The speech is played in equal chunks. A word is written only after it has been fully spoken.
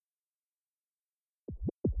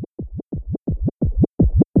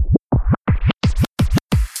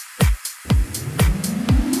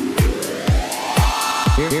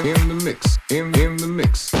in the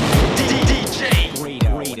mix. DJ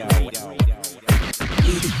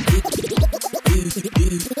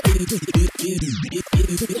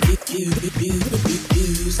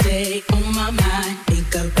You stay on my mind,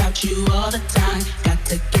 think about you all the time. Got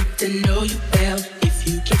to get to know you well. If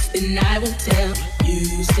you kiss, then I will tell.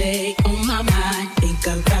 You stay on my mind, think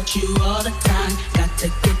about you all the time. Got to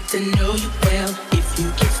get to know you well. If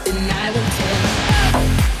you kiss, then I will tell.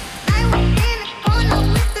 I was in the corner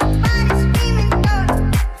with the body screaming no.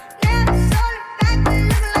 Never saw the back, but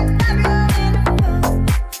looking like Pablo in a photo.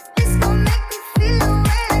 This gon' make me feel the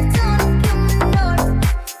way I don't give me no.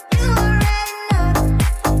 You already know.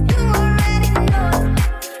 You already know.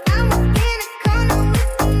 I was in the corner with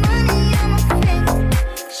the money on my finger.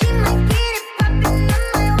 She might get it poppin' on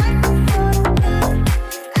my wife photo.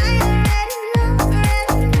 I already know.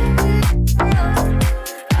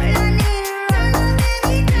 All I need is run on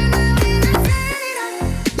any time when I turn it on.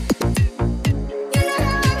 You know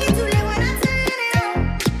how I get too lit when I turn it on.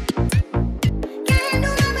 Can't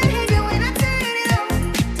handle my behavior when I turn it on.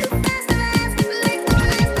 Too fast to last, like the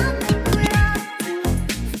lights don't do it all.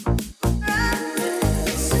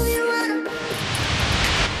 So you wanna,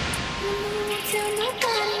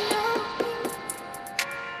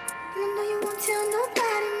 you know you won't tell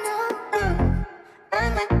nobody, no. I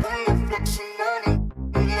might put your flexion on it,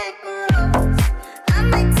 like a rose. I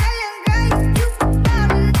might tell your girl you forgot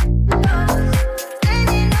love.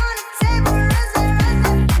 Standing on the table,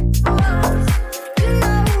 rose. You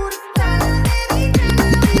know who to call anytime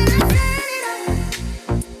when I turn it on.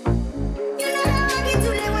 You know how I get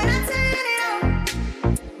too lit when I turn it on.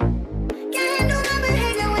 Can't handle my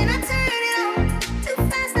behavior when I turn it on. Too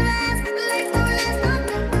fast to last, like the lights don't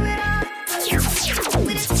do it all.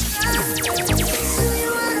 With it, so you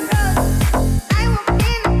wanna roll. I walk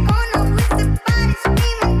in the corner with the body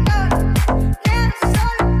screaming no. Never saw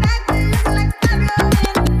the back, but looking like Pablo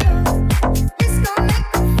in a photo. This gon' make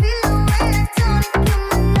me feel the way I don't give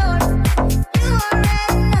me no. You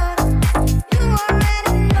already know. You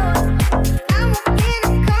already know. I walk in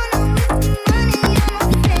the corner with the money on my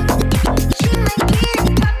finger. She might get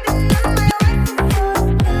it poppin' on my wife photo.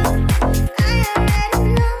 I already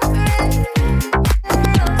know. All I need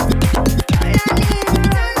is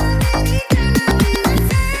run on any time when I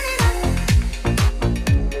turn it on.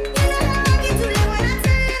 You know how I get too lit when I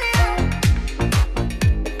turn it on.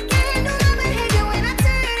 Can't handle my behavior when I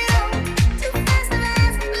turn it on. Too fast to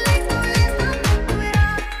last, like the lights don't do it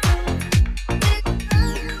all.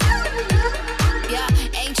 Yeah,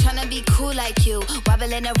 ain't tryna be cool like you.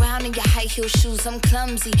 Wobbling around in your high heel shoes, I'm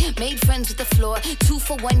clumsy. Made friends with the floor. 2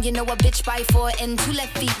 for 1, you know a bitch by 4. And 2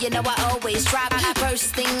 left feet, you know I always drop.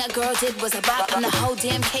 First thing a girl did was a bop. And the whole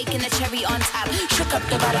damn cake and the cherry on top. Shook up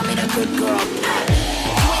the bottom in a good girl pop.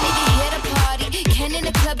 You ain't even here to party. Ken in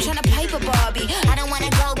the club tryna pipe a Barbie. I don't wanna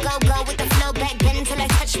go with the flow back then until I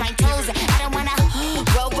touch my toes. I don't wanna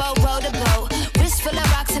row the boat. Wrist full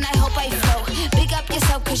of rocks and I hope I float. Big up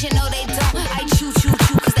yourself cause you know they don't. I chew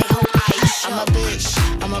cause they hope I show. I'm a bitch,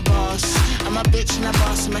 I'm a boss. I'm a bitch and a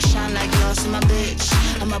boss, I'ma shine like glass. I'm a bitch,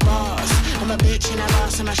 I'm a boss. I'm a bitch and a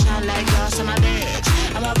boss, I'ma shine like glass. I'm a bitch,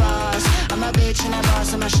 I'm a boss. I'm a bitch and a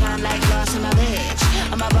boss, I'ma shine like glass. I'm a bitch,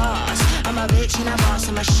 I'm a boss. I'm a bitch and a boss,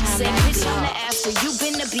 I'ma shine Say like bitch on the glass. after, you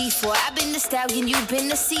been the B4, I've been the stallion, you been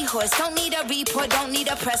the seahorse. Don't need a report, don't need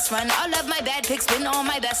a press run. All of my bad pics been all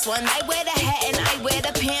my best ones. I wear the hat and I wear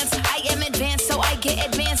the pants. I am advanced, so I get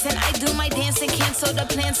advanced. And I do my dance and cancel the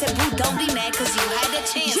plans. Said boo, don't be mad cause you had a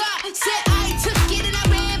chance. Yeah, said I took it and I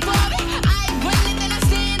ran for it. I run it and I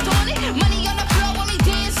stand on it. Money on the floor when we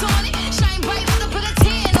dance on it. Shine bright on the put a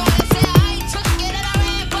tan on it. Said I took it and I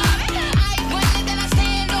ran for it. I run it and I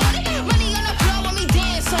stand on it. Money on the floor when we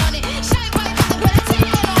dance on it. Shine bright on the put a tan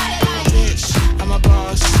on it. I'm a bitch, I'm a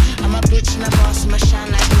boss. I'm a bitch and a boss, I'ma shine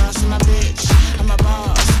like glass. I'm a bitch, I'm a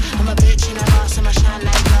boss. I'm a bitch and a boss, I'ma shine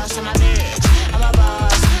like glass. I'm a bitch, I'm a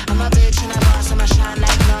boss. I'm a bitch and a boss, I'ma shine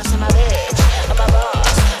like glass. I'm a bitch, I'm a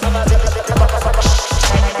boss. I'm a bitch, I'm a boss.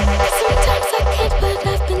 Sometimes I can't, but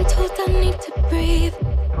I've been told I need to breathe.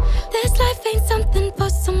 This life ain't something for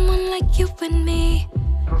someone like you and me.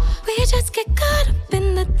 We just get caught up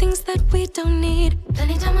in the things that we don't need.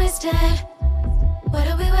 Plenty time wasted. What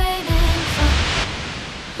are we waiting for?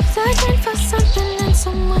 Searching for something and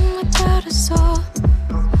someone without a soul.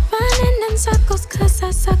 Running in circles cause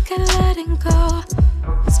I suck at letting go.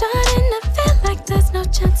 Starting to feel like there's no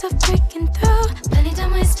chance of breaking through. Plenty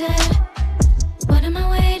time wasted. What am I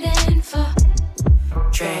waiting for?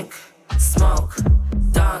 Drink, smoke,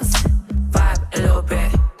 dance, vibe a little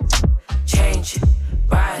bit. Change,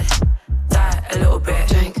 ride, die a little bit.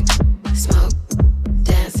 Drink, smoke,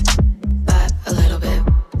 dance, vibe a little bit.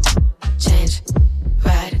 Change.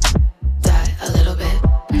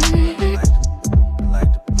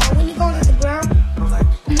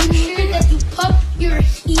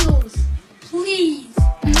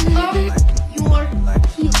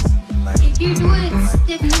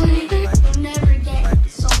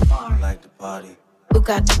 Who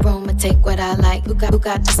got the room and take what I like? Who got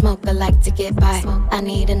the smoke I like to get by? I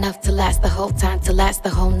need enough to last the whole time, to last the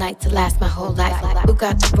whole night, to last my whole life. Who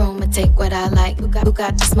got the room and take what I like? Who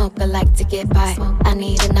got the smoke I like to get by? I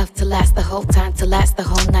need enough to last the whole time, to last the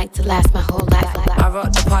whole night, to last my whole life. I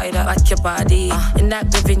rock the party that like your body. In that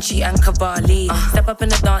Da Vinci and Cavalli. Step up in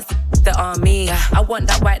the dance, the army. I want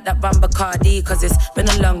that white, that rum Bacardi. Cause it's been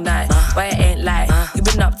a long night, but it ain't like you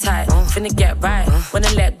been uptight, finna get right. Wanna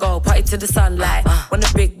let go, party to the sunlight. Want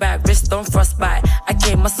a big bag, wrist on frostbite. I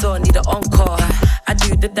came, my soul, need an encore. I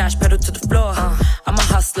do the dash, pedal to the floor. I'm a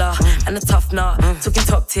hustler and a tough nut. Talking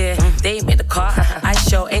top tier, they ain't made the cut. I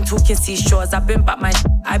show, ain't talking seashores. I've been back my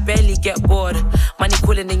I barely get bored. Money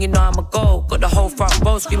calling and you know I'm a go. Got the whole front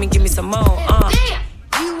row screaming, give me some more. Damn,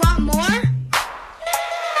 you want more?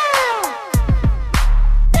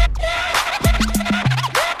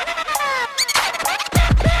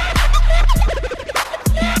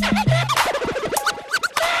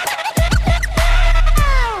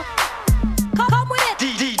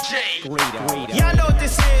 Y'all know what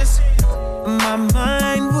this is. My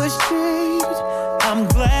mind was changed. I'm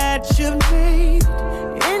glad you made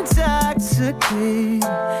it. Intoxicated.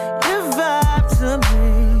 Your vibe's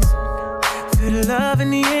amazing. Feel the love in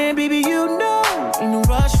the air, baby, you know. Ain't no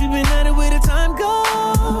rush, we've been at it where the time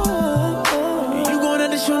goes. You gon'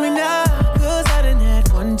 have to show me now. Cause I done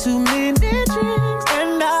had 1 too many drinks.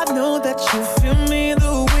 And I know that you feel me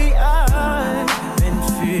the way I've been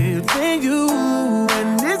feeling you.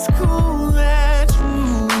 And it's cool that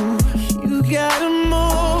you got a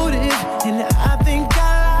motive, and I think I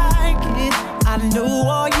like it. I know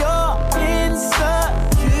all your insecurities.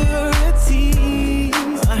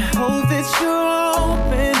 I hope that you're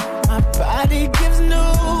open. My body gives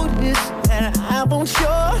notice that I want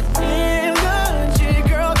your energy.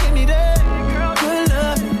 Girl, give me that good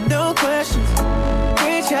love, no questions.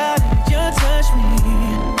 Reach out and you touch me.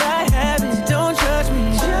 Bad habits, don't judge me.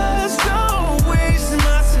 Just don't waste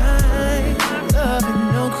my time. Loving,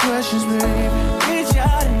 no questions, baby. Reach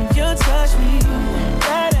out and you touch me.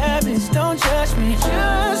 Bad habits, don't judge me.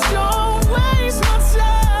 Just don't waste my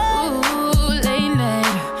time. Ooh, late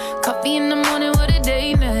night, coffee in the morning, what a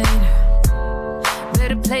day night.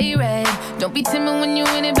 Better play right, don't be timid when you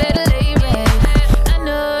in it, better lay right. I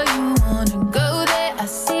know you wanna go there, I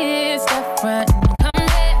see it, step front and come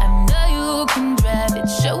there. I know you can drive it,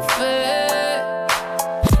 chauffeur.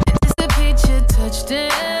 Anticipate your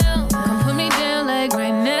touchdown, come put me down like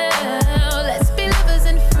right now. Let's be lovers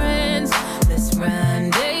and friends, let's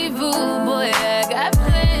rendezvous. Boy, I got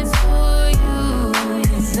plans for you,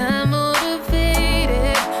 'cause I'm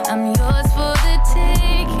motivated, I'm yours for the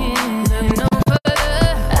taking. Look no further,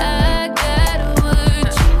 I got what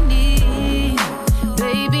you need.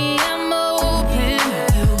 Baby, I'm open,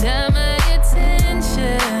 you got my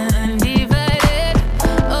attention undivided.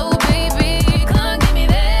 Oh baby, come give me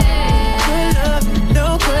that. Good love, no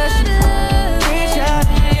questions. Reach out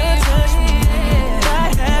and you touch me.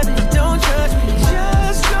 Bad habits, don't judge me.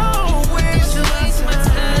 Just don't waste my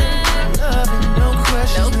time. Loving, no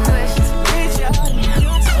questions. Reach out and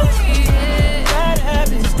you touch me. Bad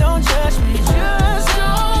habits, don't judge me. Just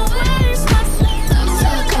don't waste my time. Don't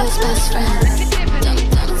tell girls best friend.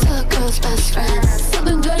 Don't tell girls best friend.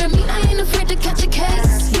 Something good to me, I ain't afraid to catch a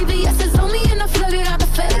case. BBS is on me and I flood it out the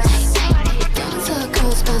face. Don't tell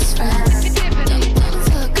girls best friend. Don't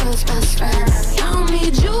tell girls best friend. I don't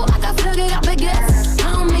need you, I got flooded out baguettes.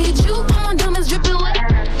 I don't need you, all my diamonds dripping wet.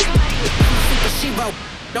 She wrote,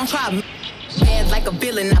 don't try me. Bad like a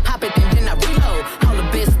villain, I pop it and then I reload. All the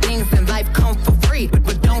best things in life come for free,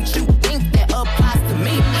 but don't you think that applies to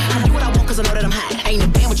me? I do what I want 'cause I know that I'm hot. I ain't a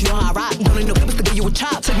band, but you know how I rock. Don't need no papers to give you a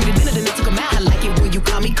chop. Took me to dinner, then I took 'em out. I like it when you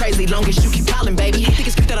call me crazy, long as you keep calling, baby. Think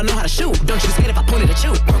it's cute that I know how to shoot. Don't you get scared if I point it at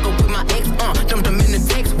you. Broke up with my ex, dumped him in the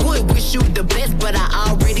text. Would wish you the best, but I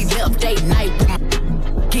already left. Date night with my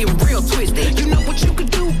getting real twisted. You know what you could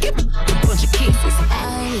do? Give me a bunch of kisses. I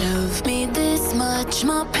love me this much,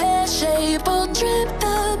 my pear shape all dripped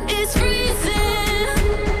up, it's freezing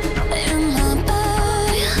in my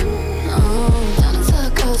body. Oh, don't tell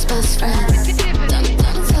girls best friend.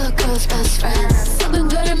 Don't tell girls best friend. Something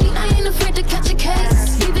good to me, I ain't afraid to catch a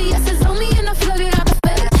case. BBS is on me and I flood it out the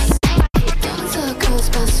face. Don't tell girls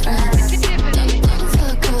best friend. Don't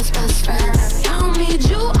tell girls best friend. I don't need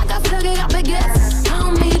you, I got flooded out baguettes. I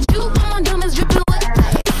don't need you, all my diamonds dripping wet.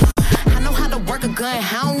 I know how to work a gun,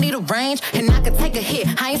 I don't need a range, and I can take a hit.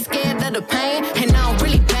 I ain't scared of the pain, and I don't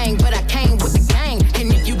really bang, but I came with the gang.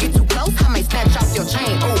 And if you get too close, I might snatch off your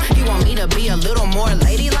chain. Oh, you want me to be a little more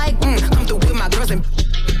ladylike? Come through with my girls and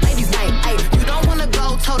ladies night. Ay, you don't wanna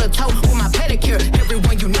go toe to toe with my pedicure.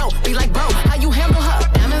 Everyone you know be like, bro, how you handle her?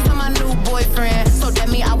 Diamonds on my new boyfriend, so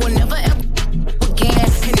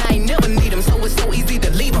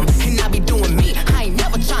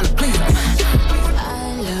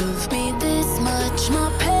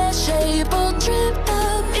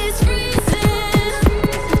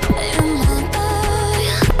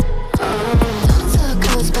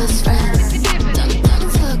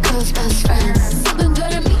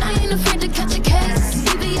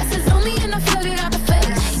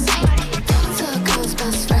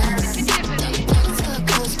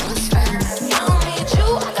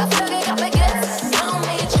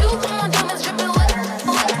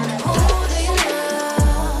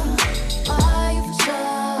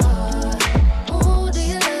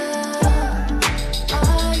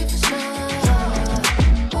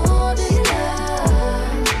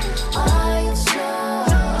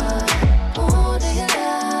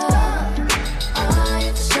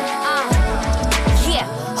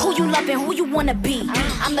wanna be.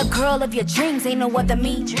 I'm the girl of your dreams, ain't no other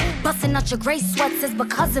me. Busting out your gray sweats is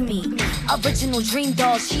because of me. Original dream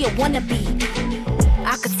doll, she a wannabe.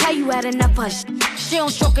 I could tell you had enough of she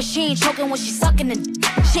don't stroke her, she ain't choking when she sucking it.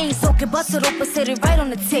 She ain't soaking, bust it open, sit it right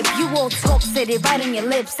on the tip. You all talk, sit it right on your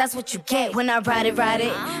lips, that's what you get. When I ride it,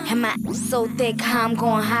 and my ass so thick, how I'm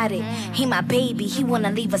gon' hide it. He my baby, he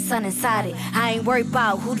wanna leave a son inside it. I ain't worried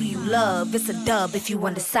about who do you love, it's a dub if you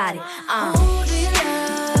undecided. Who do you love?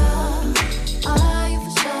 Are you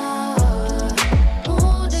for sure? Who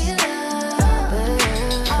do you love?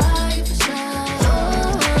 Are you for sure?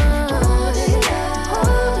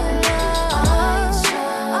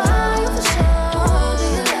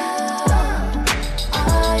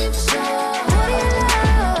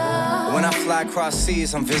 Across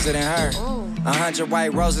seas, I'm visiting her. 100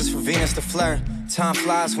 white roses for Venus to flirt. Time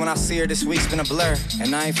flies when I see her, this week's been a blur.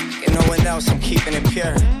 And I ain't f***ing no one else, I'm keeping it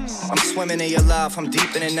pure. I'm swimming in your love, I'm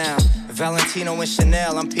deep in it now. Valentino and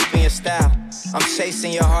Chanel, I'm peeping your style. I'm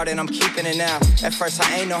chasing your heart and I'm keeping it now. At first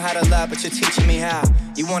I ain't know how to love, but you're teaching me how.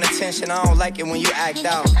 You want attention, I don't like it when you act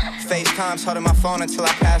out. FaceTime's holding my phone until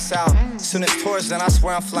I pass out. Soon as tours, then I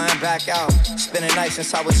swear I'm flying back out. Spending nights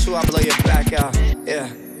since I was 2, I blow your back out. Yeah.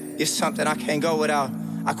 You're something I can't go without.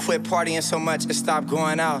 I quit partying so much and stopped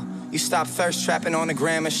going out. You stopped thirst trapping on the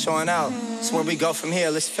gram and showing out. So where we go from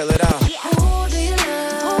here, let's fill it out. Who do you love?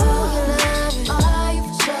 Are you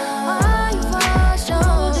for sure? Are you for sure?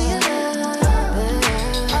 Who do you love?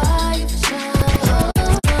 Are you for sure? Who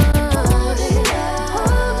do you love?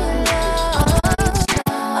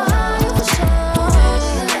 Are you for sure? Who do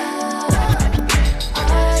you love?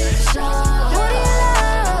 Are you for sure? Who do you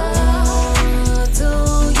love?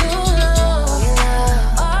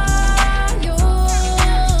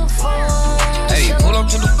 Do you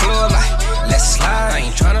to the club like, let's slide. I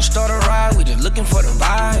ain't tryna start a ride, we just looking for the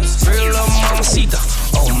vibes. Real little mamacita,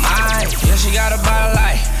 oh my. Yeah, she got a body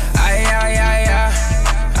like, ay, ay, ay, ay.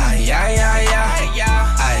 Ay, ay, ay, ay.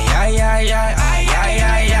 Ay, ay, ay, ay. Ay, ay,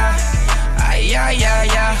 ay, ay. Ay, ay, ay,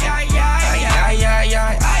 ay. Ay, ay, ay,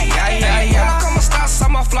 ay. Ay, ay, ay, ay. I'm a star,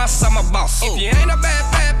 I'm a floss, I'm a boss. If you ain't a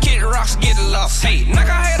bad kid, rocks get lost. Hey, knock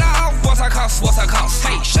her head off, what's her cost, what's her cost?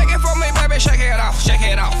 Hey, shake it for me, baby, shake it off, shake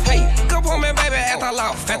it off. Hey, come on me, baby, at the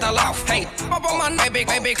loft, at the loft. Hey, up on my baby,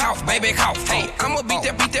 baby, cough, baby, cough. Hey, I'ma beat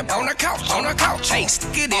that on the couch, on the couch. Hey,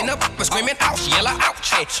 stick it in the screaming ouch, yellow ouch.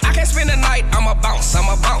 Hey, I can't spend the night, I'ma bounce,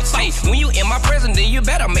 I'ma bounce. Hey, when you in my presence, then you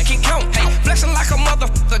better make it count. Hey, flexing like a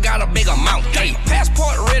motherfucker, got a big amount. Hey,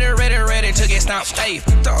 passport ready to get stomped. Hey,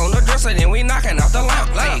 on the dresser, then we knocking off the lamp.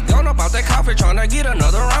 Hey, gone up out that coffee, tryna get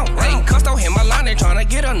another round. Hey, cussed on him, my line, they tryna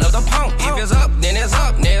get another pound. If it's up, then it's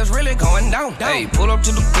up, then it's really going down. Hey, pull up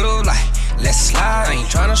to the club like, let's slide. I ain't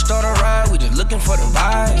tryna start a ride, we just looking for the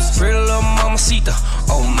vibes. Pretty little mamacita,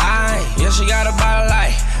 oh my. Yeah, she got a body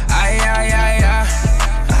like, ay, ay, ay, ay.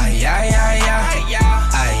 Ay, ay, ay, ay.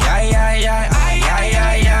 Ay, ay, ay, ay. Ay, ay,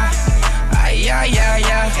 ay, ay. Ay, ay, ay,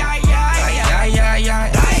 ay. Ay, ay, ay,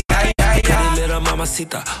 ay. Pretty little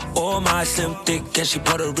mamacita, oh my, slim thick and she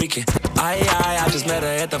Puerto Rican. I just met her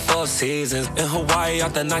at the Four Seasons in Hawaii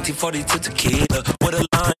out the 1942 tequila with a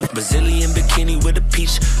line, Brazilian bikini with a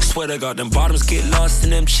peach. Swear to God, them bottoms get lost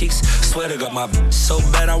in them cheeks. Swear to God, my so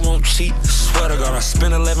bad I won't cheat. Swear to God, I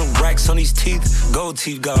spent 11 racks on these teeth. Gold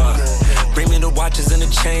teeth, God. Bring me the watches and the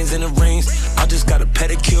chains and the rings. I just got a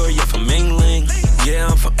pedicure, yeah, from England. Yeah,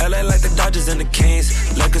 I'm from LA like the Dodgers and the Kings.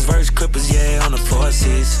 Lakers versus Clippers, yeah, on the Four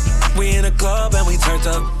Seas. We in the club and we turned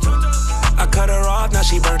up. I cut her off, now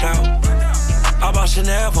she burnt out. I bought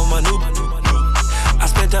Chanel for my new. I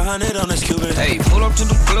spent 100 on this Cuban. Hey, pull up to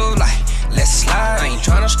the club like, let's slide. I ain't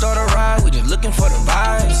tryna start a ride, we just looking for the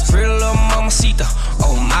vibes. Pretty little mamacita,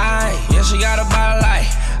 oh my. Yeah, she got a body like,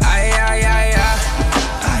 ay, ay, ay, ay.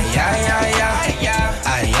 Ay, ay, ay, ay.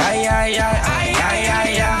 Ay, ay, ay, ay. Ay, ay,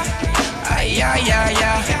 ay, ay. Ay, ay, ay,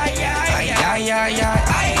 ay.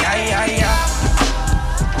 Ay, ay, ay, ay.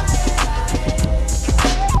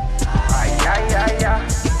 Ay, ay, ay, ay.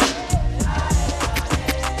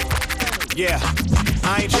 Yeah,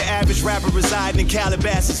 I ain't your average rapper residing in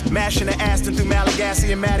Calabasas, mashing the Aston through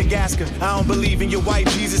Malagasy and Madagascar. I don't believe in your white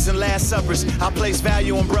Jesus and Last Suppers. I place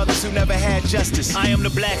value on brothers who never had justice. I am the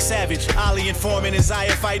black savage, Ali and Foreman and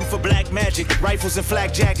Zaya fighting for black magic. Rifles and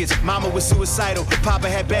flak jackets, mama was suicidal, Papa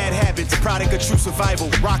had bad habits. Product of true survival,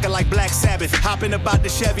 rockin' like Black Sabbath. Hopping about the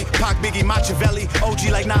Chevy, Pac, Biggie, Machiavelli. OG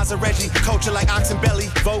like Nas and Reggie, culture like Oxenbelly.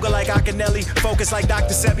 Voga like Akinelli, focus like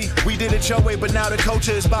Dr. Sebi. We did it your way, but now the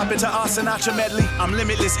culture is bopping to our Sinatra medley. I'm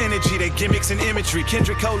limitless energy, energy, they gimmicks and imagery.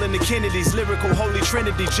 Kendrick Cole and the Kennedys, lyrical holy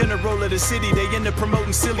trinity. General of the city, they into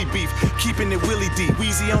promoting silly beef. Keeping it Willie D,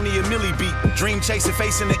 Weezy only a milli beat. Dream chasing,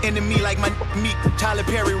 facing the enemy like my meat. Tyler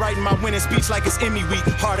Perry writing my winning speech like it's Emmy week.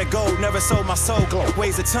 Heart of gold, never sold my soul.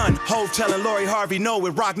 Weighs a ton. Hove telling Lori Harvey no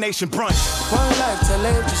with Rock Nation brunch. One life to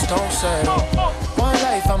live, just don't settle. One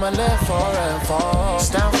life, I'ma live forever.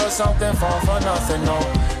 Stand for something, fall for nothing, no.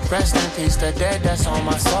 Rest in peace, the dead that's on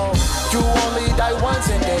my soul. You only die once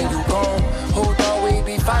and then you go. Who thought we'd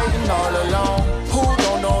be fighting all alone? Who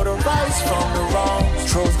don't know the rights from the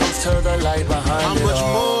wrongs? Truth comes to the light behind it all. How much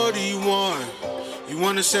more do you want? You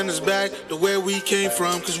wanna send us back to where we came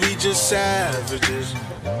from, cause we just savages.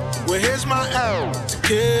 Well, here's my L to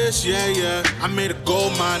kiss, yeah. I made a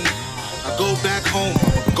gold mine. I go back home,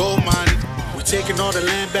 I'm a gold mine. We taking all the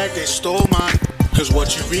land back, they stole mine. Cause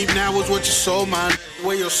what you reap now is what you sow, man.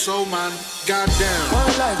 Where your soul, man. Goddamn.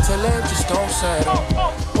 One life to live, just don't settle.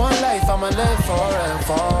 One life, I'ma live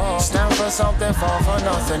forever. Stand for something, fall for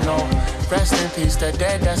nothing, no. Rest in peace, the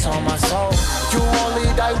dead that's on my soul. You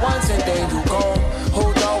only die once and then you go.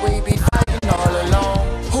 Who thought we'd be fighting all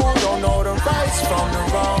alone? Who don't know the rights from the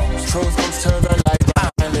wrongs? Truth comes to the light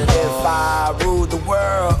behind it all. If I ruled the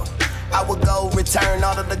world, I would go return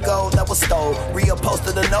all of the gold that was stole.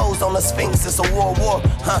 Reupholster the nose on the Sphinx, it's a world war.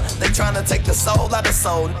 They tryna take the soul out of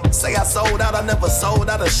soul. Say I sold out, I never sold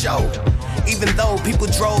out a show. Even though people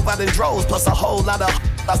drove out in droves, plus a whole lot of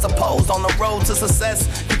I suppose on the road to success,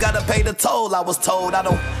 you gotta pay the toll. I was told I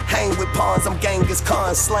don't hang with pawns, I'm Genghis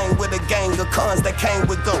Khan, slang with a gang of cons that came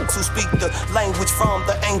with goats who speak the language from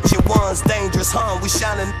the ancient ones. Dangerous, we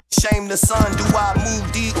shining, shame the sun. Do I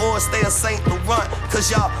move D or stay a Saint Laurent?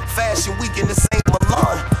 Cause y'all fashion week in the Saint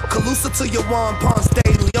Milan. Calusa to your Juan Ponce de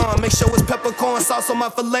Leon. Make sure it's peppercorn sauce on my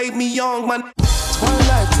filet mignon. One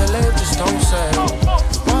life to live, just don't settle.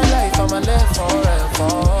 One life, I'ma live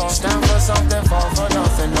forever. Stand for something, fall for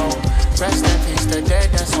nothing, no. Rest in peace, the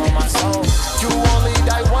dead that's on my soul. You only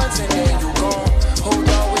die once and then you go. Who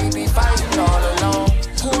thought we'd be fighting all alone?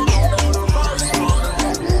 Who don't know the rules?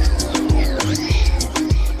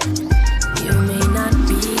 You may not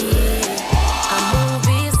be a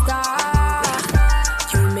movie star.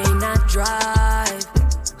 You may not drive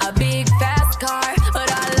a big fast car,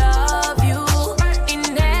 but I love you in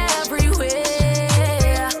every way.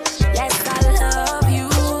 Yes, I love you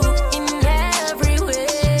in every way.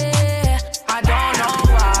 I don't know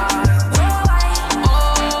why.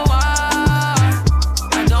 Oh, why?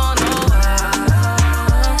 I don't know why.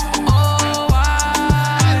 Oh, why?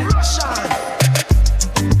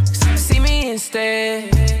 See me instead.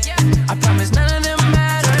 I promise none of them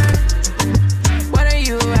matter. What are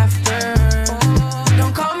you after?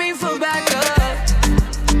 Don't call me for backup.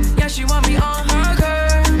 Yeah, she want me on her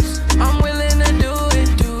curves. I'm willing to do it.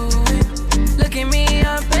 Look at me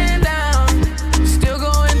up and down. Still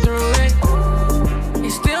going through it.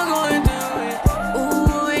 You're still going through it.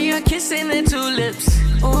 Ooh, and you're kissing the tulips.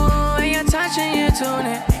 Ooh, and you're touching your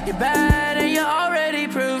tunic. You're bad and you already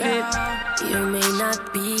proved it. You may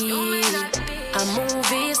not be a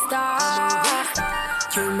movie star.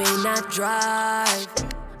 You may not drive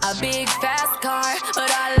a big fast car,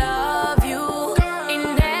 but I love you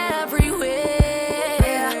in every way.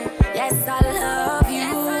 Yes, I love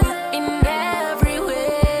you in every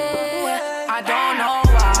way. I don't know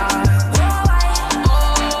why.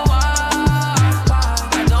 Oh, why?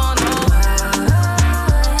 I don't know why.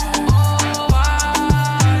 Oh,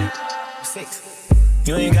 why?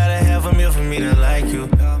 You ain't gotta have a meal for me to like you.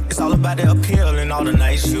 It's all about the appeal and all the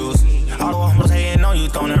nice shoes. All the homies hating on you,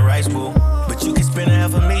 throwing that rice bowl. But you can spend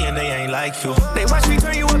 $500,000, they ain't like you. They watch me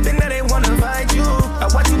turn you up and now they wanna fight you. I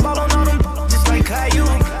watch you ball on all them just like Caillou.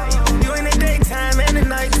 You in the daytime and the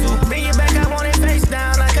night too. Bring your back, I want it face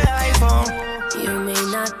down like an iPhone. You may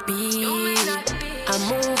not be a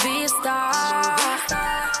movie star.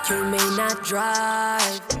 You may not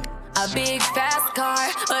drive a big fast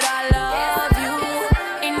car, but I love you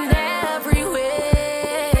in every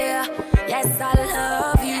way. Yes, I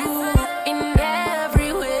love you in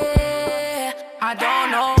every way. I don't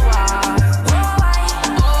know why.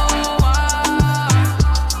 Oh, why?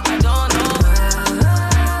 I don't know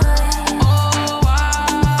why.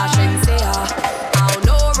 I shouldn't say I don't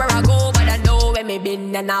know where I go, but I know where me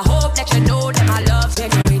been, and I hope that you know that my love's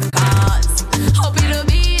genuine. Cause hope it'll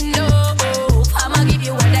be enough. I'ma give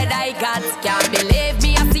you what that I got. Can't believe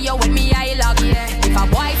me, I see you when me I love you. If a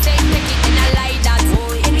boy say take it, then I like that.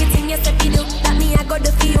 Oh, anything you say you do, that me I got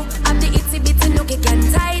to feel. I'm the itsy bitsy no can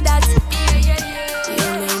tie that. You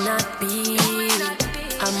may not be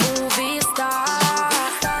a movie star.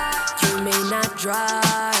 You may not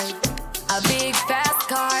drive a big fast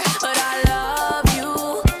car, but I love you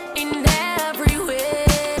in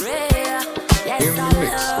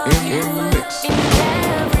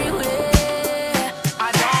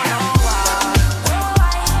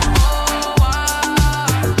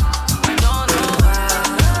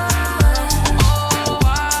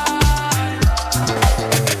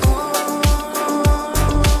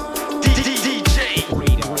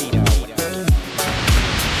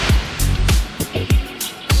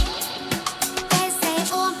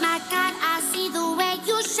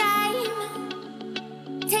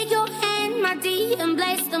my D and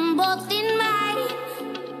place them both in mine.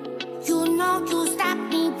 You know you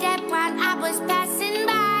stopped me dead while I was passing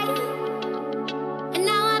by. And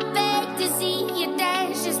now I beg to see you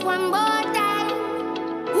dance just one more time.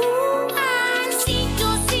 Ooh, I see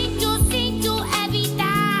you every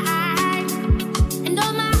time. And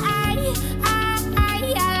oh my, I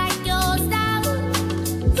like your style.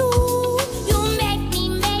 You make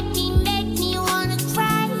me wanna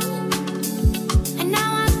cry. And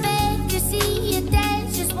now I beg to see you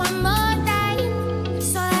dance just one more time.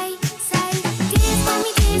 So I say, dance for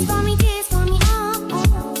me, oh,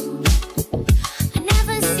 oh. I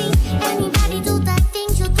never seen anybody do the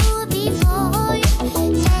things you do before.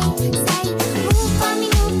 Say, move for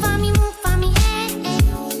me, eh, eh.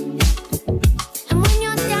 And when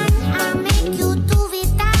you're done, I'll make you do it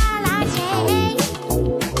all again.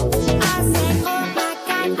 I said, oh my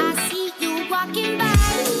God, I see you walking by.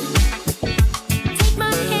 Take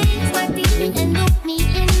my hands, my dear, and look me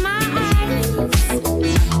in my eyes.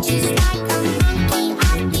 Just like a monkey,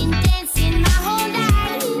 I've been dancing my whole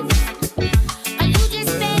life. But you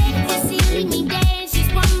just beg to see me dance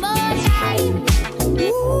just one more time.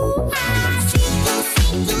 Ooh, I see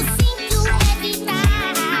you every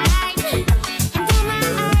time. And oh my,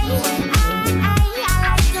 I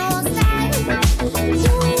like your style.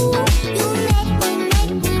 You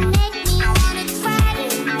make me wanna cry.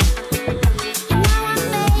 And now I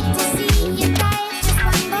beg to see you dance just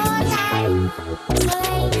one more time.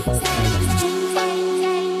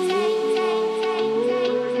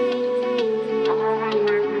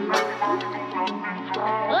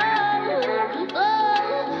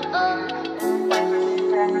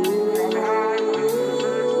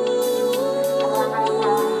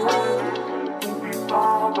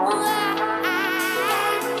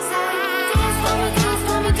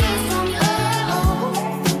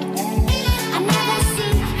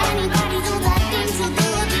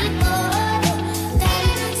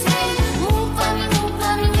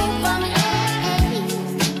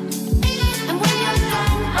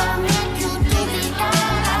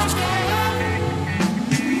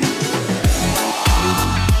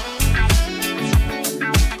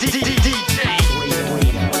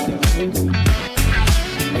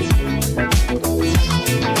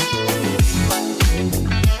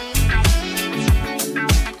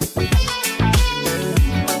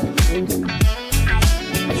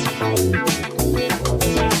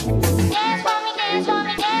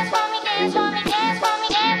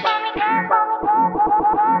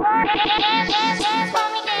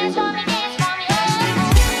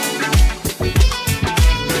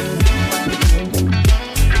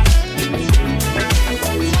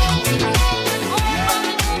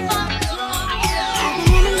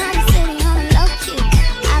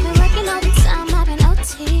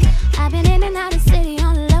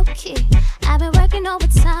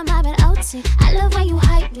 So I love when you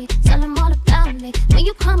hype me, tell them all about me. When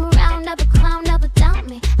you come around, never clown, never doubt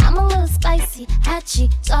me. I'm a little spicy, hatchy,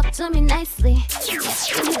 talk to me nicely.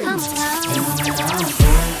 When you come around,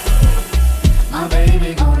 my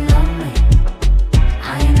baby gon' love me.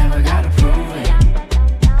 I ain't never gotta prove it.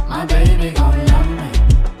 My baby gon' love me.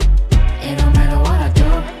 It don't matter what I do.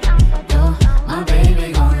 My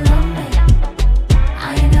baby gon' love me.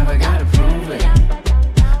 I ain't never gotta prove it.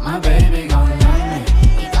 My baby gon' love me.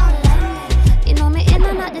 you know me in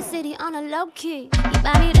and out the city on a low key. You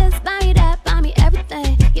buy me this, buy me that, buy me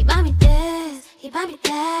everything. You buy me this, you buy me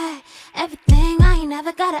that. Everything, I ain't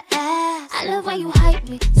never gotta ask. I love when you hype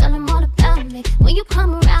me, tell them all about me. When you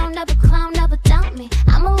come around, never clown, never doubt me.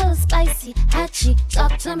 I'm a little spicy, hatchy,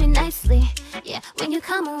 talk to me nicely. Yeah, when you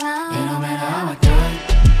come around, it don't matter how I do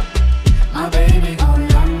it. My baby gon'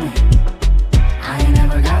 love me. I ain't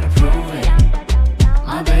never gotta prove it.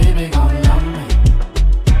 My baby gon' love me.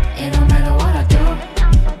 It don't matter what I do.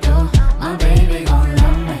 My baby gon'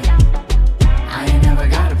 love me. I ain't never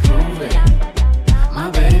gotta prove it. My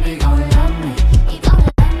baby gon' love me.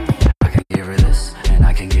 I can give her this and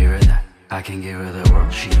I can give her that. I can give her the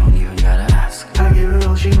world, she don't even gotta ask. I give her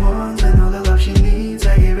all she wants and all the love she needs.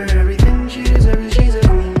 I give her everything she deserves, she's a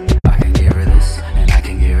queen. I can give her this and I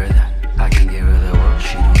can give her that. I can give her the world,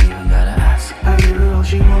 she don't even gotta ask. I give her all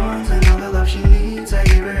she wants and all the love she needs. I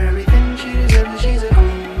give her everything she deserves, she's a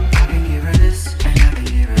queen. I can give her this and I can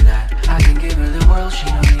give her that. I can give her the world, she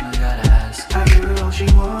don't even gotta ask. I give her all she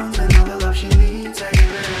wants and all the love she needs. I give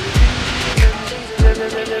her everything she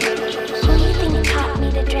deserves, she's a queen. who you think taught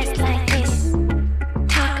me to dress like this?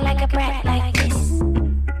 Talk like a brat like this.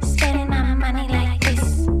 Spending my money like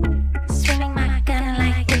this. Swinging my gun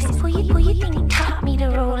like this. Who you think taught me to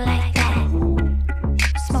roll like that?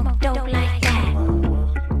 Smoke dope like that.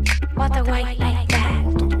 Water white like that.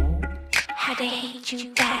 hard to hate you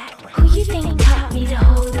back? Who you think taught me to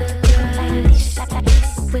hold a girl like this?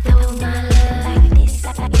 Withhold my love like this?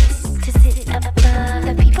 To sit above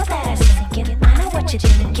the people that are sinking. I know what you're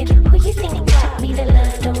thinking. Who you think taught me that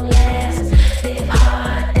love don't last? Live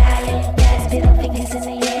hard, die fast, middle fingers in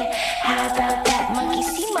the air. How about that? Monkey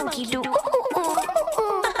see, monkey do.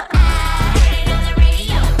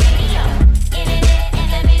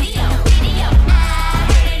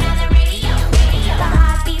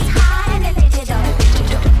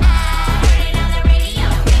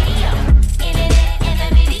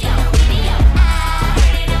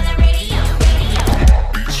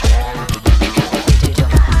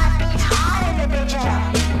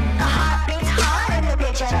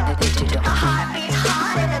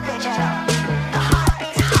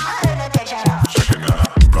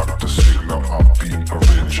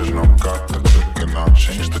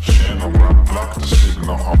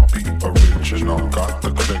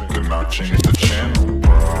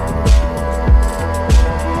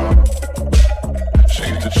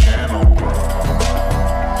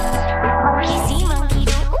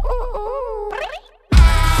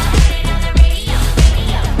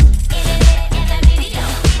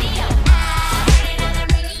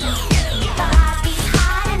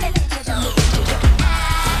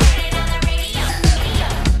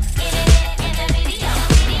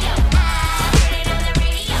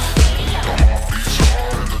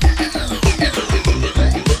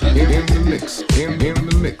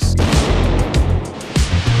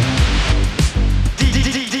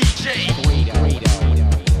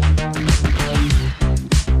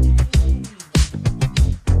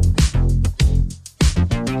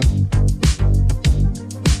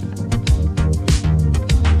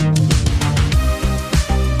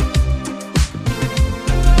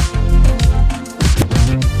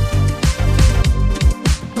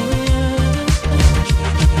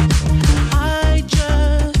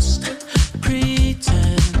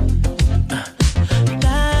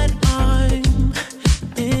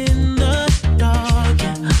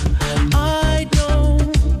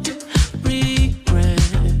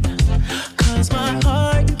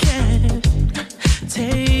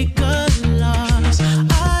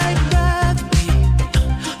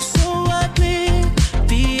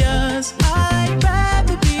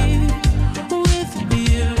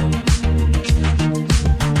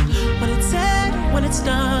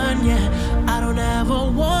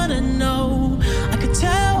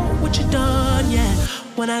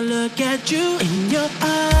 When I look at you in your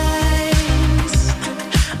eyes,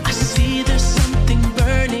 I see there's something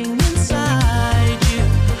burning inside you.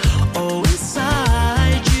 Oh,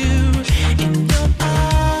 inside you. In your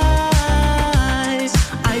eyes,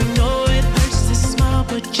 I know it hurts to smile,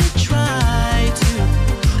 but you try to.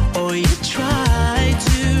 Oh, you try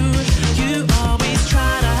to. You always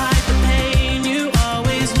try to hide the pain. You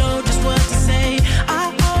always know just what to say.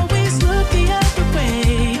 I always look the other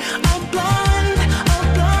way. I'm blind.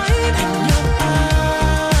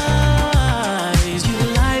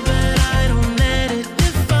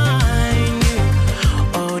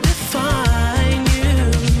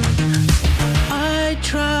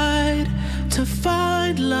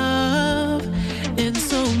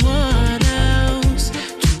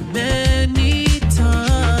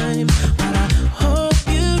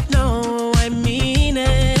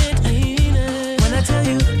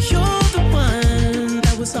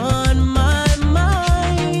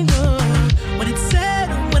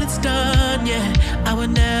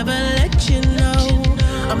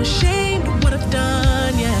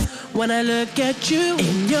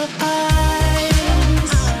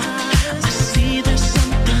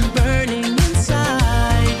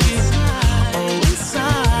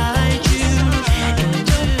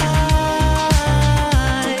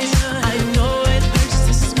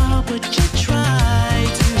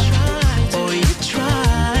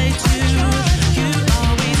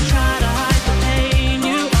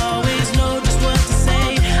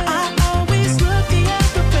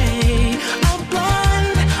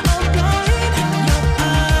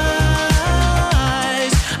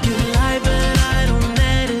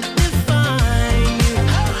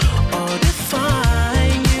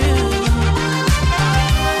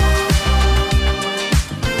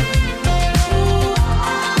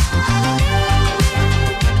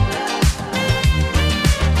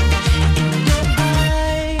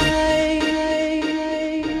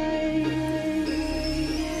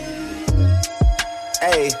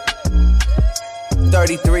 Hey,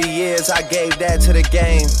 33 years I gave that to the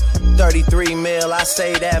game. 33 mil, I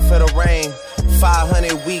say that for the rain.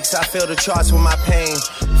 500 weeks, I feel the charts with my pain.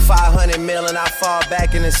 500 mil and I fall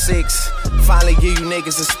back in the 6. Finally give you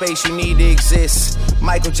niggas the space you need to exist.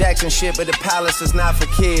 Michael Jackson shit, but the palace is not for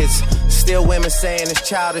kids. Still women saying it's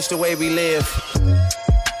childish the way we live.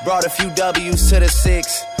 Brought a few W's to the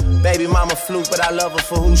 6. Baby mama fluke, but I love her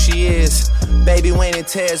for who she is. Baby Wayne and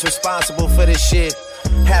Ted's responsible for this shit.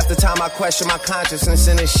 Half the time I question my consciousness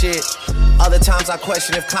in this shit. Other times I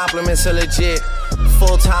question if compliments are legit.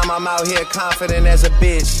 Full time I'm out here confident as a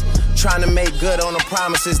bitch. Trying to make good on the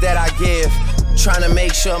promises that I give. Trying to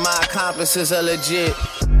make sure my accomplices are legit.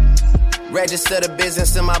 Register the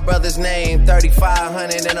business in my brother's name.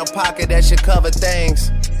 3,500 in a pocket that should cover things.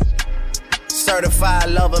 Certified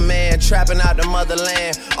lover man, trapping out the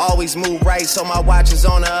motherland. Always move right, so my watch is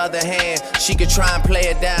on the other hand. She could try and play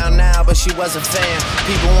it down now, but she was a fan.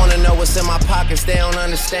 People wanna know what's in my pockets, they don't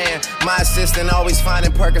understand. My assistant always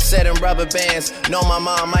finding Percocet and rubber bands. Know my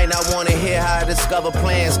mom might not wanna hear how I discover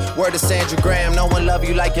plans. Word to Sandra Graham, no one love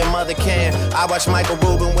you like your mother can. I watch Michael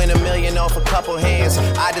Rubin win $1 million off a couple hands.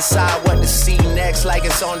 I decide what to see next like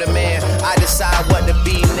it's on demand. I decide what to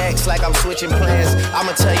be next like I'm switching plans.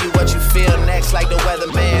 I'ma tell you what you feel next like the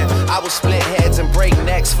weatherman. I will split heads and break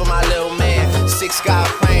necks for my little man. 6 God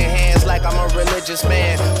praying hands like I'm a religious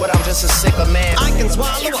man, but I'm just a sicker man. I can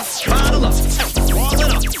swallow up, bottle up, wall it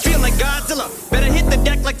up, feel like Godzilla. Better hit the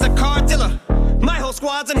deck like the Cardilla. My whole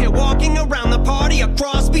squad's in here walking around the party, a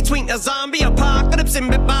cross between a zombie apocalypse and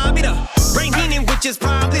Bobby the brain healing, which is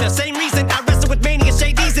probably the same reason I wrestle with mania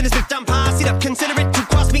shades in this bitch. I'm posse up. Consider it to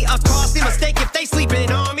cost me a costly mistake if they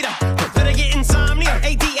sleeping on me. Better get insomnia,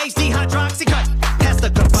 ADHD, hydroxy cut, past the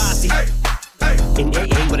Kavasi. In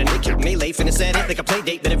AA with a naked melee, finna set it like a play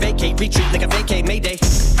date, then a vacate, retreat like a vacate Mayday.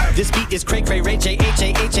 This beat is cray cray, Ray J,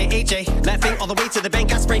 H-A, laughing all the way to the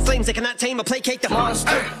bank. I spray flames, they cannot tame or placate the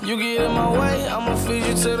monster. You get in my way, I'ma feed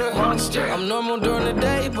you to the monster. I'm normal during the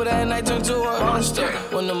day, but at night turn to a monster.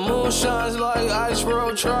 When the moon shines like ice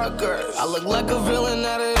road truckers, I look like a villain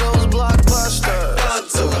out of those blockbusters. Blood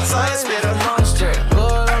to the fire, spit a monster.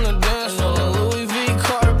 Blood on the dance floor, the Louis V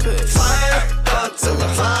carpet. Fire, blood to the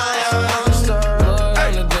fire.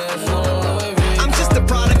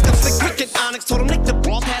 Told him Nick the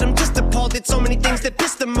ball, had him just appalled. Did so many things that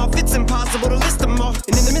pissed him off, it's impossible to list them all.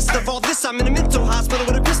 And in the midst of all this, I'm in a mental hospital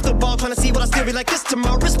with a crystal ball, trying to see what I still be like this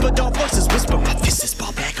tomorrow. Rispadol voices whisper, my fist is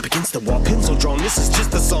ball back up against the wall, pencil drawn. This is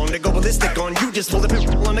just a song to go ballistic on. You just pulled a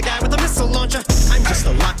pimple on the guy with a missile launcher. I'm just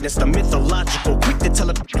a Loch Ness, the mythological, quick to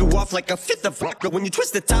tell you off like a fifth of vodka. When you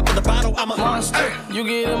twist the top of the bottle, I'm a monster. You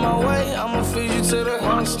get in my way, I'ma feed you to the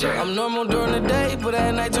monster. I'm normal during the day, but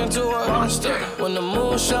at night turn to a monster. When the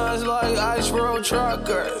moon shines like ice road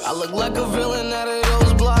truckers, I look like a villain out of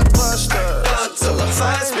those blockbusters. Blood to the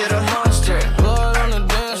fire, spit a monster. Blood on the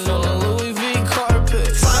dance floor, the Louis V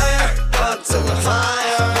carpet. Fire, blood to the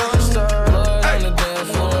fire. Monster, blood on the dance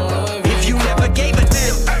floor, Louis V If you never gave a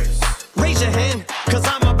damn, raise your hand, cause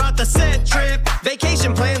I'm about to set trip.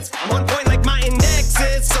 Vacation plans, 1 point like my index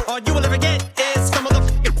is. So all you will ever get is some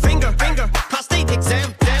motherfucking finger, prostate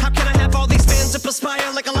exam. How can I have all these fans that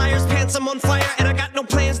perspire like a liar's pants? I'm on fire and I got no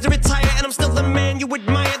plans to retire, and I'm still the man you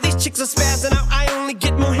admire. These chicks are spazzing out, I only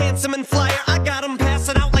get more handsome and flyer. I got them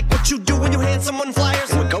passing out like what you do when you hand someone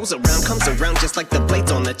flyers. And what goes around comes around just like the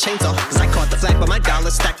blades on the chainsaw. Cause I caught the flag, but my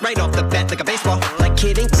dollar stacked right off the bat like a baseball. Like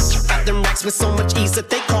kidding, got them racks with so much ease that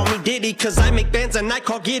they call me Diddy. Cause I make bands and I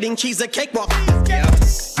call getting cheese a cakewalk. Yeah,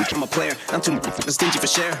 I'm a player, I'm too stingy for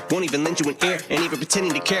share. Won't even lend you an ear, ain't even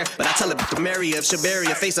pretending to care. But I tell it to Mary of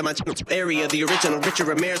Shabaria, face of my area. The original Richard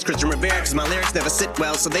Ramirez, Christian Rivera. Cause my lyrics never sit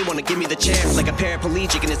well, so they wanna give me the chair. Like a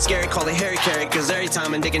paraplegic and it's scary, call it Harry Carry. Cause every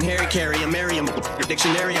time I'm digging Harry Carry, I'm Merriam.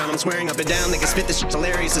 Dictionary on, I'm swearing up and down. Niggas spit this shit's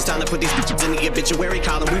hilarious. It's time to put these bitches in the obituary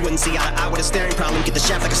column. We wouldn't see eye to eye with a staring problem. Get the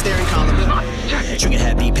shaft like a staring column. Trigger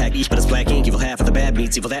happy, pack each, but it's black ink. Evil half of the bad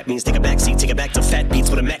meats. Evil that means take a backseat, take it back to fat beats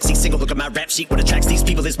with a maxi single. Look at my rap sheet. What attracts these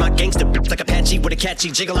people is my gangster like Apache with a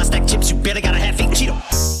catchy jiggle. I stack chips, you better got a half-eaten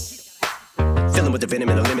Cheeto. Filling with the venom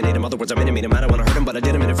and eliminate him. Other words, I'm intimate him. I don't wanna hurt him, but I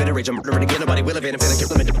did him in a fit of rage. I'm murdering again, nobody will evade him. Feeling kill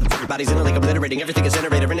him. Bodies in a lake, obliterating. Everything is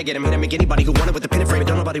generated. Renegade him, hit him, make anybody who want it with the pin and frame.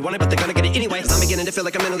 Don't nobody want it, but they're gonna get it anyway. I'm beginning to feel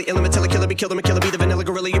like I'm mentally ill. I'm a killer, be killer, be the vanilla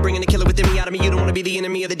gorilla. You're bringing the killer within me out of me. You don't wanna be the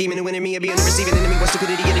enemy of the demon who in me. Or being the receiving enemy. What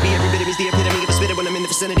stupidity gonna be? Every bit of me's the epitome of a spitter when I'm in the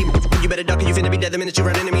vicinity. You better duck or you finna be dead the minute you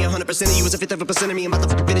run into me. 100% of you is a fifth of a percent of me. I'm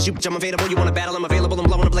about to finish you, bitch. I'm available. You wanna battle? I'm available. I'm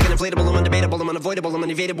blowing up like an inflatable. I'm undebatable. I'm unavoidable. I'm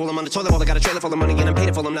unevadable. I'm on the toilet bowl. I got a trailer full of money and I'm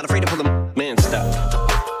paid for. I'm not afraid to pull them. Man, stop.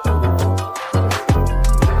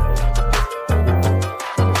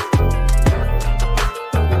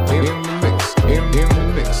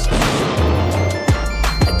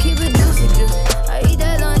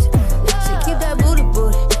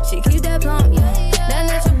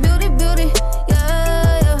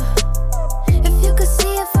 If you could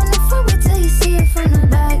see it from the front, we tell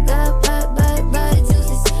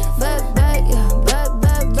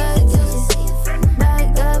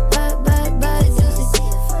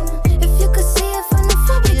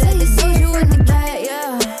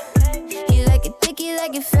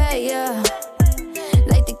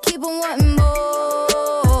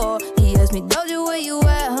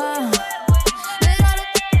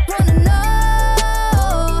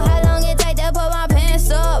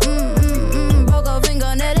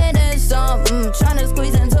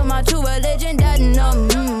my true religion, daddy, no.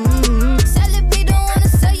 Celebrate, don't wanna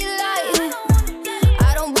sell you light.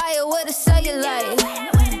 I don't buy it with a cellulite.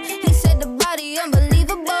 He said the body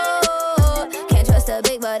unbelievable. Can't trust a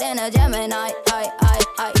big butt and a Gemini.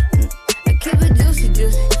 I keep it juicy.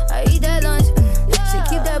 I eat that lunch. She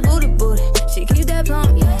keep that booty. She keep that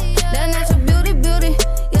plump. That natural beauty.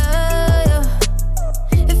 Yeah.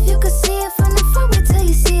 If you could see it from the front, wait till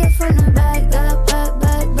you see it from the back.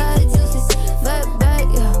 Back, juicy. Back,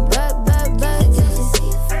 yeah. Back, juicy.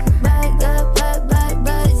 Back,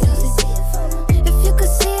 juicy. If you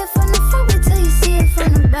could see it from the front, wait till you see it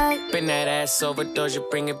from the back. Bend that ass over, Doja,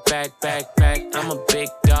 bring it back. I'm a big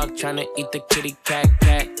dog tryna eat the kitty cat.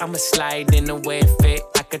 I'ma slide in the way it fit.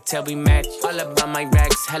 I could tell we match. All about my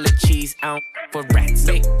racks, hella cheese. I don't for rats.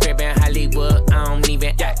 Big crib in Hollywood, I don't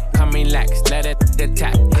even act. Come relax, let it the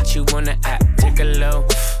tap. Hit you on the app. Take a low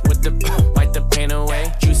with the wipe the pain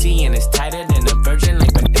away. Juicy and it's tighter than a virgin,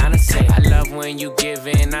 like Madonna say. I love when you give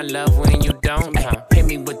in, I love when you don't. Hit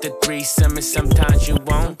me with the threesome and sometimes you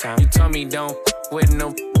won't. You told me don't with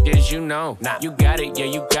no as you know. You got it, yeah,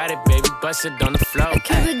 you got it, baby. Bust it on the floor. I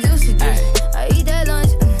keep it juicy. I eat that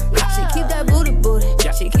lunch. She keep that booty.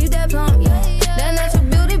 She keep that plump. That natural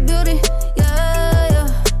beauty. Yeah.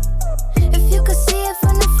 If you could see it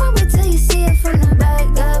from the front, wait till you see it from the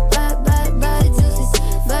back. Back, juicy.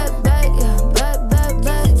 Back, yeah.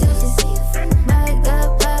 Back, juicy. Back,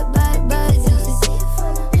 juicy.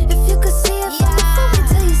 If you could see it from the front, wait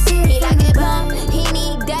till you see it. He like it plump. He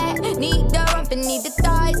need the rump and need the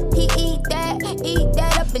thighs. He eat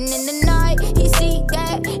that up and in the night. He see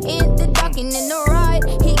that in the dark and in the ride.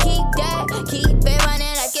 He keep it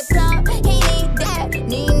running like it plump. He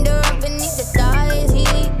need the rump and need the thighs. He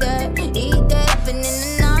eat that up and in the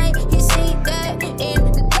night. He see that in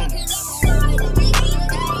the dark and in the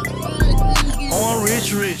ride. Oh, I'm rich.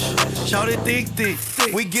 Shout it thick.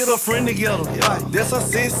 We get a friend together. That's a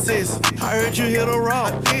sis. I heard you hit her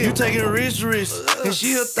raw. You taking rich. And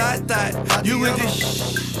she a thot. You with this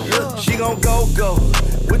she gon' go.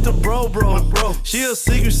 With the bro. She a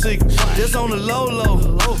secret. Just on the low.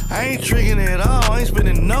 I ain't tricking at all. I ain't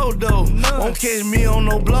spending no dough. Won't catch me on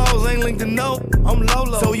no blogs. Ain't linked to no. I'm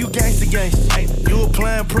low. So you gangsta. You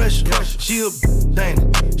applying pressure. She a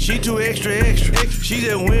dang. She too extra. She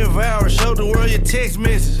just went viral. Showed the world your text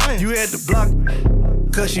message. You had to block.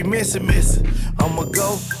 Cause she missing. I'ma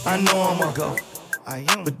go, I know I'ma go.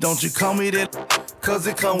 But don't you call me that, cause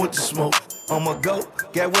it come with the smoke. I'ma go,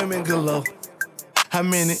 got women galore. How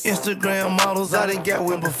many Instagram models I done got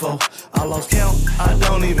with before? I lost count, I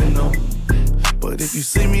don't even know. But if you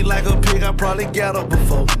see me like a pig, I probably got her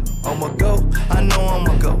before. I'ma go, I know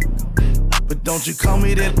I'ma go. But don't you call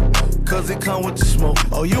me that, cause it come with the smoke.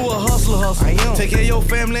 Oh, you a hustler. I am. Take care of your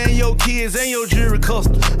family and your kids and your jewelry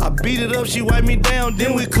custom. I beat it up, she wipe me down,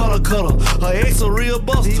 then we cut her. Her ex a real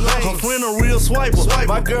buster, her friend a real swiper.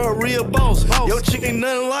 My girl a real boss. Your chick ain't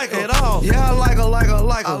nothing like her at all. Yeah, I like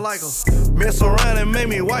her. Mess around and make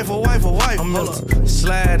me wife a wife. I'm gonna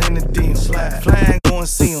slide in the DM, flying, go and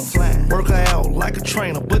see him. Work her out like a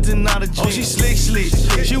trainer, but then not a gym. Oh, she slick.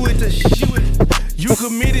 She with the you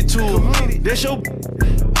committed to her. That's your.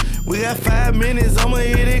 We got 5 minutes, I'ma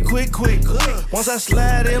hit it quick. Once I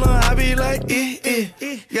slide in her, I be like,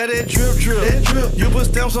 Got that drip. You put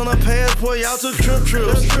stamps on her passport, y'all took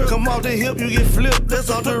trips. Come off the hip, you get flipped,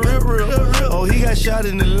 that's off the rip. Oh, he got shot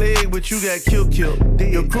in the leg, but you got killed.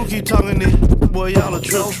 Your crew keep talking this, boy, y'all a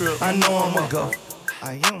trip. I know I'ma go.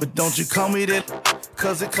 But don't you call me that,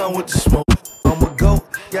 cause it come with the smoke. I'ma go,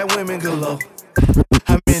 got women galore.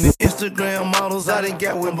 How many Instagram models I done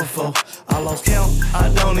got with before? I lost count, I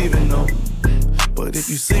don't even know. But if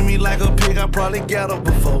you see me like a pig, I probably got her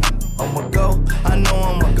before. I'ma go, I know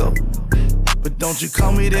I'ma go. But don't you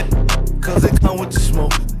call me that, cause it come with the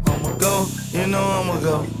smoke. I'ma go, you know I'ma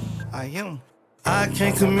go. I am. I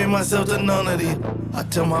can't commit myself to none of these. I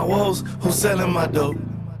tell my woes who's selling my dope.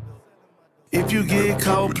 If you get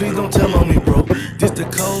caught, please don't tell on me, bro. This the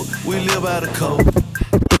code, we live by the code.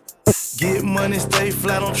 Get money, stay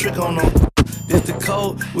flat, don't trick on them. This the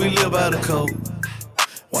code, we live by the code.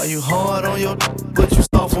 Why you hard on your but you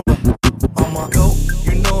soft on my go,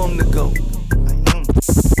 you know I'm the go.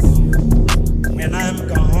 When I'm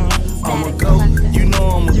gone, I'ma go, you know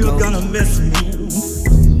I'ma you're go. gonna miss me.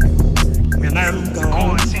 When I'm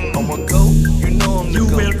gone, I'ma go, you know I'm the you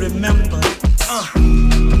go. will remember.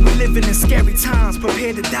 We're living in scary times, but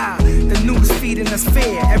prepare to die. The news feeding us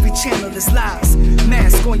fear, every channel is lies.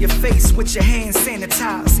 Mask on your face with your hands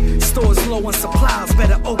sanitized. Stores low on supplies,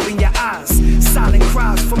 better open your eyes. Silent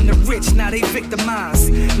cries from the rich, now they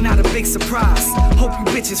victimized. Not a big surprise, hope you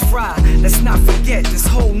bitches fry. Let's not forget, this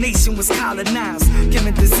whole nation was colonized.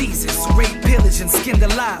 Given diseases, rape, pillage, and skinned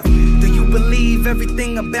alive. Do you believe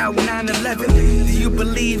everything about 9/11? Do you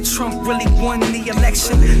believe Trump really won the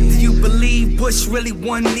election? Do you believe Bush really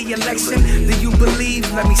won the election? Do you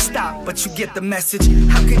believe, let me stop, but you get the message.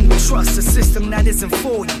 How can you trust a system that isn't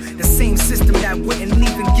for you? The same system that wouldn't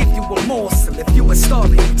even give you a morsel. If you were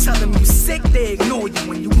starving, you tell them you sick, they ignore you.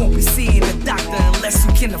 And you won't be seeing a doctor unless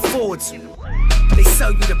you can afford to. They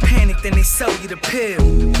sell you the panic, then they sell you the pill.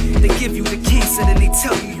 They give you the cancer, then they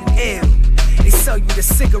tell you you ill. They sell you the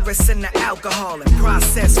cigarettes and the alcohol and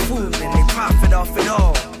processed food, and they profit off it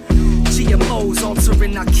all. GMOs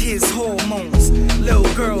altering our kids' hormones.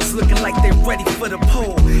 Little girls looking like they're ready for the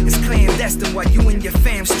pole. It's clandestine while you and your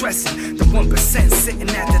fam stressing. The 1% sitting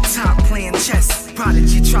at the top playing chess.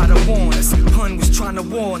 Prodigy tried to warn us, Pun was trying to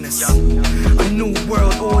warn us. A new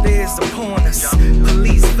world order is upon us.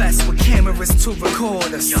 Police vests with cameras to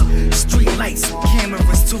record us. Street lights with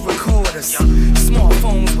cameras to record us.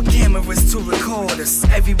 Smartphones with cameras to record us.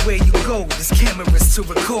 Everywhere you go, there's cameras to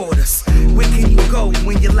record us. Where can you go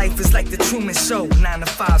when your life is like the Truman Show? 9 to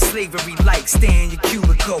 5 slavery, like stay in your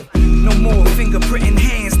cubicle. No more fingerprinting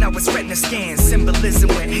hands, now it's retina scans. Symbolism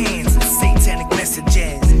with hands and satanic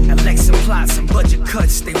messages. Election plots and budget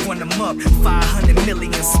cuts, they run them up. 500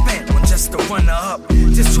 million spent on just a runner up.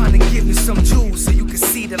 Just trying to give you some jewels so you can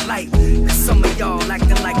see the light. Cause some of y'all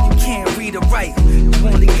acting like you can't read or write. You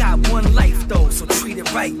only got one life though, so treat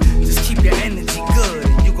it right. Just keep your energy good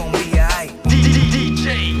and you gon' be alright.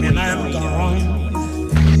 DJ, when I'm gone,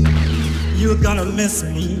 you're gonna miss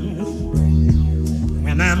me.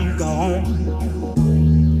 When I'm gone,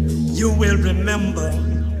 you will remember